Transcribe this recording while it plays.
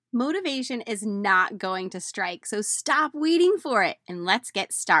Motivation is not going to strike, so stop waiting for it and let's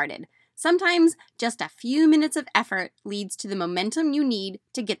get started. Sometimes just a few minutes of effort leads to the momentum you need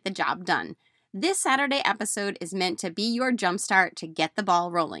to get the job done. This Saturday episode is meant to be your jumpstart to get the ball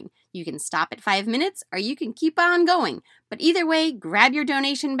rolling. You can stop at 5 minutes or you can keep on going. But either way, grab your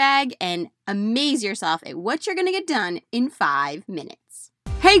donation bag and amaze yourself at what you're going to get done in 5 minutes.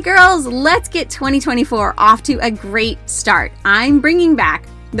 Hey girls, let's get 2024 off to a great start. I'm bringing back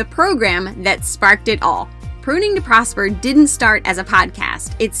the program that sparked it all. Pruning to Prosper didn't start as a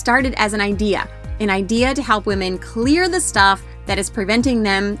podcast. It started as an idea to help women clear the stuff that is preventing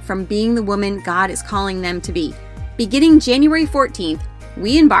them from being the woman God is calling them to be. Beginning January 14th,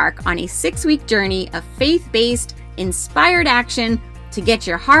 we embark on a 6-week journey of faith-based, inspired action to get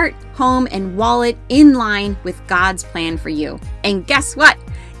your heart, home, and wallet in line with God's plan for you. And guess what?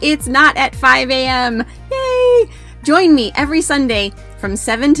 It's not at 5 a.m. Yay! Join me every Sunday from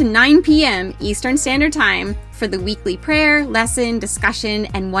 7 to 9 p.m. Eastern Standard Time for the weekly prayer, lesson, discussion,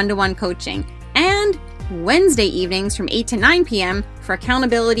 and one-to-one coaching. And Wednesday evenings from 8 to 9 p.m. for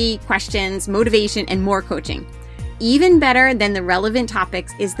accountability, questions, motivation, and more coaching. Even better than the relevant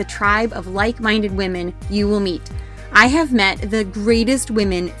topics is the tribe of like-minded women you will meet. I have met the greatest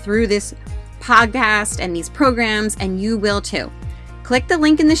women through this podcast and these programs, and you will too. Click the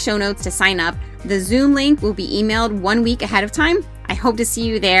link in the show notes to sign up. The Zoom link will be emailed 1 week ahead of time. I hope to see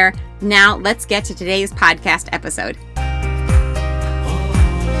you there. Now, let's get to today's podcast episode.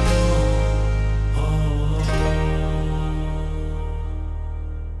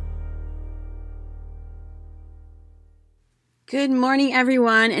 Good morning,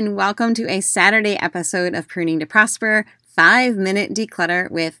 everyone, and welcome to a Saturday episode of Pruning to Prosper, 5-minute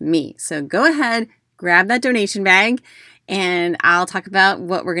declutter with me. So go ahead, grab that donation bag, and I'll talk about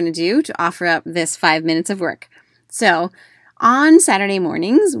what we're going to do to offer up this 5 minutes of work. So on Saturday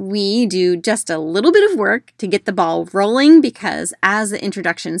mornings, we do just a little bit of work to get the ball rolling because, as the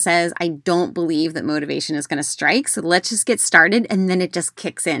introduction says, I don't believe that motivation is going to strike. So let's just get started, and then it just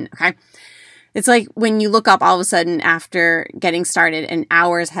kicks in, okay? It's like when you look up all of a sudden after getting started and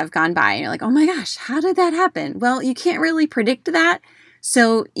hours have gone by, and you're like, oh my gosh, how did that happen? Well, you can't really predict that.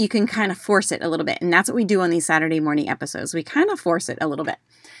 So you can kind of force it a little bit. And that's what we do on these Saturday morning episodes. We kind of force it a little bit.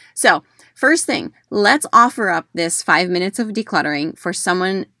 So first thing, let's offer up this 5 minutes of decluttering for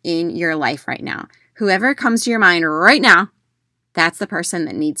someone in your life right now. Whoever comes to your mind right now, that's the person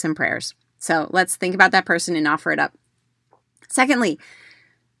that needs some prayers. So let's think about that person and offer it up. Secondly,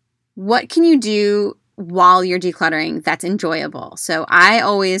 what can you do while you're decluttering that's enjoyable? So I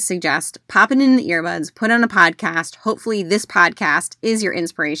always suggest popping in the earbuds, put on a podcast. Hopefully this podcast is your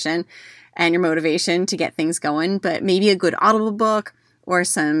inspiration and your motivation to get things going, but maybe a good Audible book or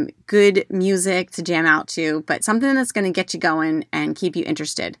some good music to jam out to, but something that's going to get you going and keep you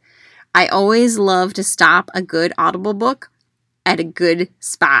interested. I always love to stop a good Audible book at a good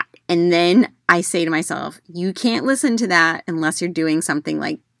spot. And then I say to myself, you can't listen to that unless you're doing something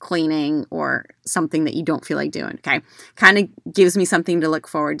like cleaning or something that you don't feel like doing, okay? Kind of gives me something to look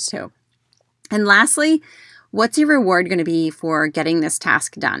forward to. And lastly, what's your reward going to be for getting this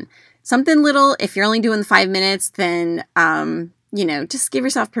task done? Something little. If you're only doing 5 minutes, then, just give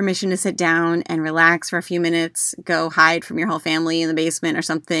yourself permission to sit down and relax for a few minutes, go hide from your whole family in the basement or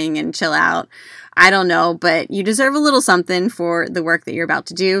something and chill out. I don't know, but you deserve a little something for the work that you're about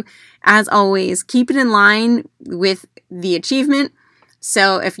to do. As always, keep it in line with the achievement.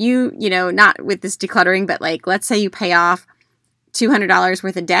 So if you, not with this decluttering, but like, let's say you pay off $200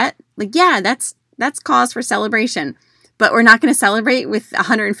 worth of debt, like, yeah, that's cause for celebration, but we're not going to celebrate with a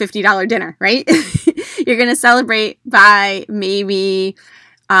 $150 dinner, right? You're going to celebrate by maybe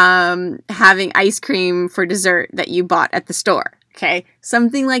having ice cream for dessert that you bought at the store. Okay.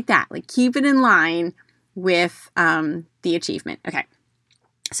 Something like that. Like keep it in line with the achievement. Okay.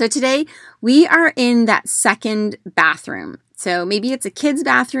 So today we are in that second bathroom. So maybe it's a kid's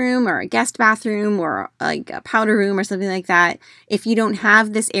bathroom or a guest bathroom or like a powder room or something like that. If you don't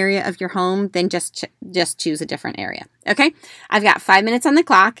have this area of your home, then just choose a different area. Okay, I've got 5 minutes on the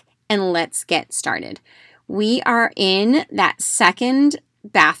clock and let's get started. We are in that second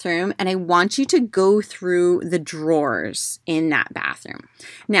bathroom and I want you to go through the drawers in that bathroom.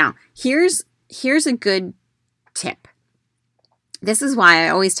 Now, here's a good tip. This is why I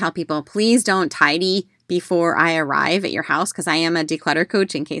always tell people, please don't tidy before I arrive at your house, because I am a declutter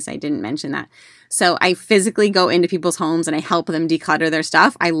coach, in case I didn't mention that. So I physically go into people's homes and I help them declutter their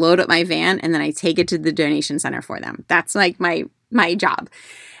stuff. I load up my van and then I take it to the donation center for them. That's like my job.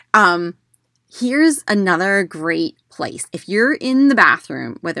 Here's another great place. If you're in the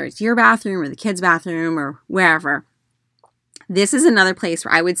bathroom, whether it's your bathroom or the kids' bathroom or wherever, This is another place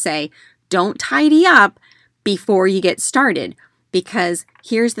where I would say, don't tidy up before you get started, because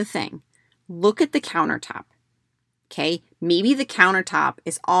here's the thing. Look at the countertop. Okay, maybe the countertop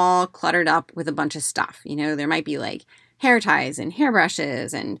is all cluttered up with a bunch of stuff. There might be like hair ties and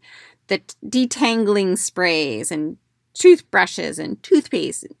hairbrushes and the detangling sprays and toothbrushes and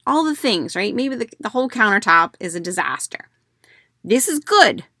toothpaste, and all the things, right? Maybe the whole countertop is a disaster. This is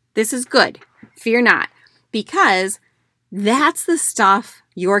good. This is good. Fear not, because that's the stuff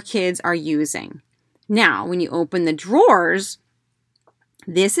your kids are using. Now, when you open the drawers,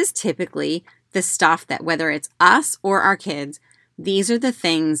 this is typically the stuff that, whether it's us or our kids, these are the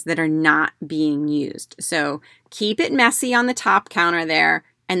things that are not being used. So keep it messy on the top counter there,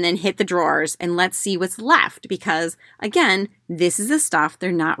 and then hit the drawers and let's see what's left. Because again, this is the stuff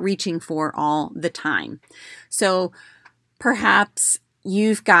they're not reaching for all the time. So perhaps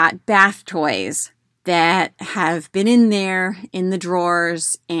you've got bath toys that have been in there in the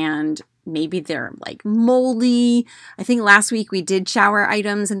drawers, and maybe they're like moldy. I think last week we did shower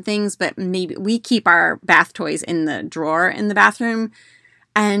items and things, but maybe we keep our bath toys in the drawer in the bathroom.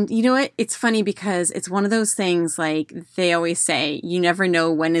 And you know what? It's funny because it's one of those things, like they always say, you never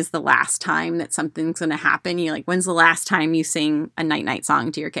know when is the last time that something's going to happen. You're like, when's the last time you sing a night-night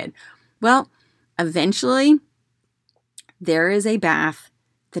song to your kid? Well, eventually there is a bath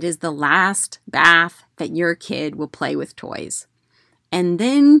that is the last bath that your kid will play with toys. And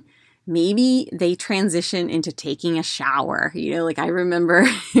then maybe they transition into taking a shower. Like I remember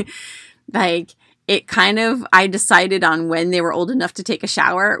like I decided on when they were old enough to take a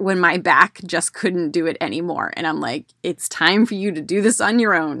shower when my back just couldn't do it anymore. And I'm like, it's time for you to do this on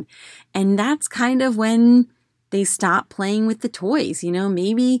your own. And that's kind of when they stop playing with the toys.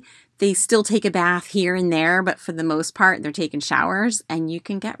 Maybe they still take a bath here and there, but for the most part, they're taking showers, and you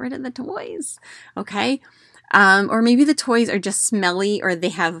can get rid of the toys. Okay. Or maybe the toys are just smelly, or they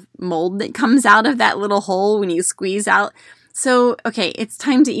have mold that comes out of that little hole when you squeeze out. So, okay, it's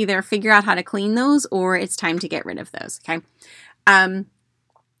time to either figure out how to clean those, or it's time to get rid of those, okay?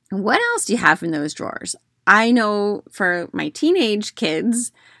 What else do you have in those drawers? I know for my teenage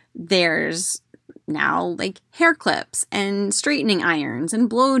kids, there's now like hair clips and straightening irons and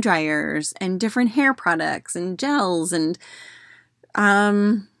blow dryers and different hair products and gels and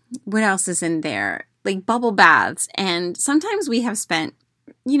what else is in there? Like bubble baths. And sometimes we have spent,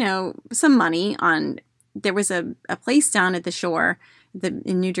 some money on, there was a place down at the shore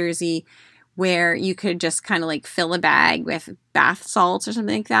in New Jersey where you could just kind of like fill a bag with bath salts or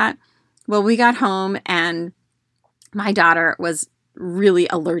something like that. Well, we got home and my daughter was really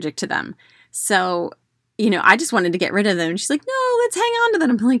allergic to them. So, I just wanted to get rid of them. And she's like, no, let's hang on to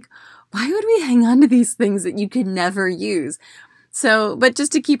them. I'm like, why would we hang on to these things that you could never use? So, but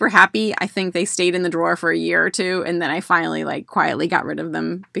just to keep her happy, I think they stayed in the drawer for a year or two. And then I finally quietly got rid of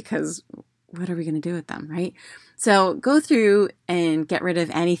them, because what are we going to do with them, right? So go through and get rid of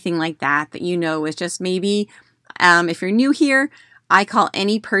anything like that is just maybe, if you're new here, I call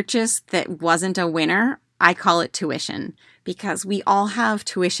any purchase that wasn't a winner, I call it tuition, because we all have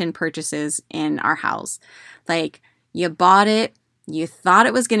tuition purchases in our house. Like you bought it, you thought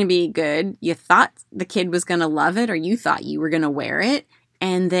it was going to be good, you thought the kid was going to love it, or you thought you were going to wear it,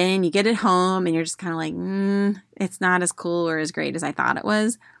 and then you get it home and you're just kind of like, it's not as cool or as great as I thought it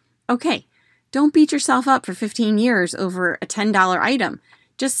was. Okay, don't beat yourself up for 15 years over a $10 item.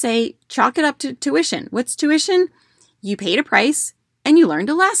 Just say, chalk it up to tuition. What's tuition? You paid a price and you learned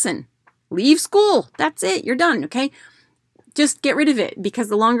a lesson. Leave school. That's it. You're done. Okay. Just get rid of it, because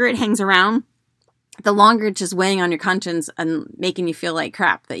the longer it hangs around, the longer it's just weighing on your conscience and making you feel like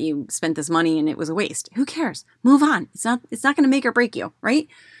crap that you spent this money and it was a waste. Who cares? Move on. It's not going to make or break you, right?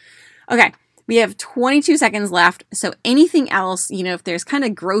 Okay. We have 22 seconds left. So anything else, if there's kind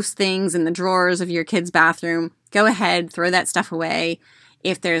of gross things in the drawers of your kid's bathroom, go ahead, throw that stuff away.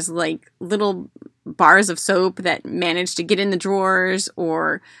 If there's like little bars of soap that manage to get in the drawers,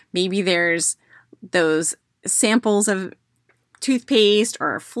 or maybe there's those samples of toothpaste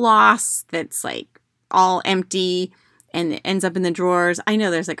or floss that's like all empty and it ends up in the drawers. I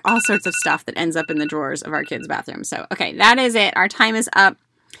know there's like all sorts of stuff that ends up in the drawers of our kids' bathroom. So, okay, that is it. Our time is up.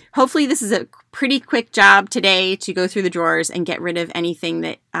 Hopefully this is a pretty quick job today to go through the drawers and get rid of anything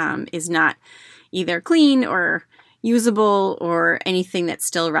that is not either clean or usable, or anything that's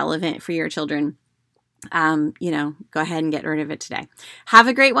still relevant for your children. Go ahead and get rid of it today. Have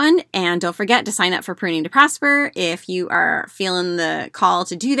a great one. And don't forget to sign up for Pruning to Prosper if you are feeling the call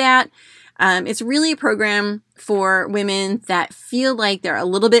to do that. It's really a program for women that feel like they're a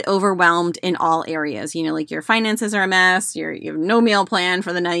little bit overwhelmed in all areas. Like your finances are a mess. You have no meal plan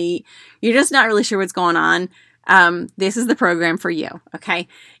for the night. You're just not really sure what's going on. this is the program for you, okay?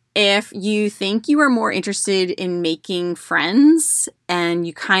 If you think you are more interested in making friends and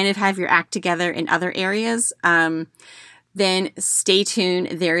you kind of have your act together in other areas, then stay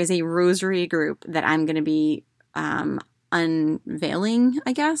tuned. There is a rosary group that I'm going to be unveiling,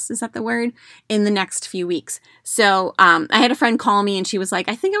 I guess, is that the word, in the next few weeks. So I had a friend call me and she was like,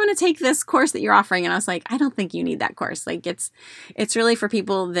 I think I'm going to take this course that you're offering. And I was like, I don't think you need that course. Like it's really for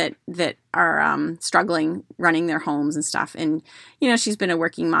people that are struggling running their homes and stuff. And, she's been a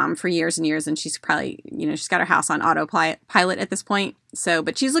working mom for years and years, and she's probably, she's got her house on autopilot at this point. So,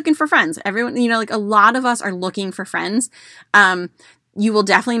 but she's looking for friends. Everyone, like a lot of us are looking for friends. You will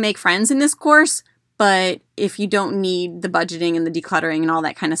definitely make friends in this course. But if you don't need the budgeting and the decluttering and all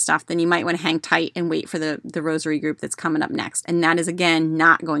that kind of stuff, then you might want to hang tight and wait for the rosary group that's coming up next. And that is, again,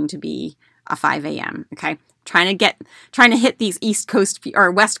 not going to be a 5 a.m. Okay. Trying to hit these East Coast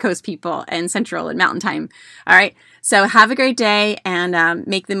or West Coast people and Central and Mountain Time. All right. So have a great day and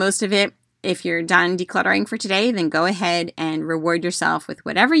make the most of it. If you're done decluttering for today, then go ahead and reward yourself with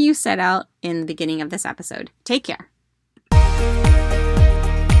whatever you set out in the beginning of this episode. Take care.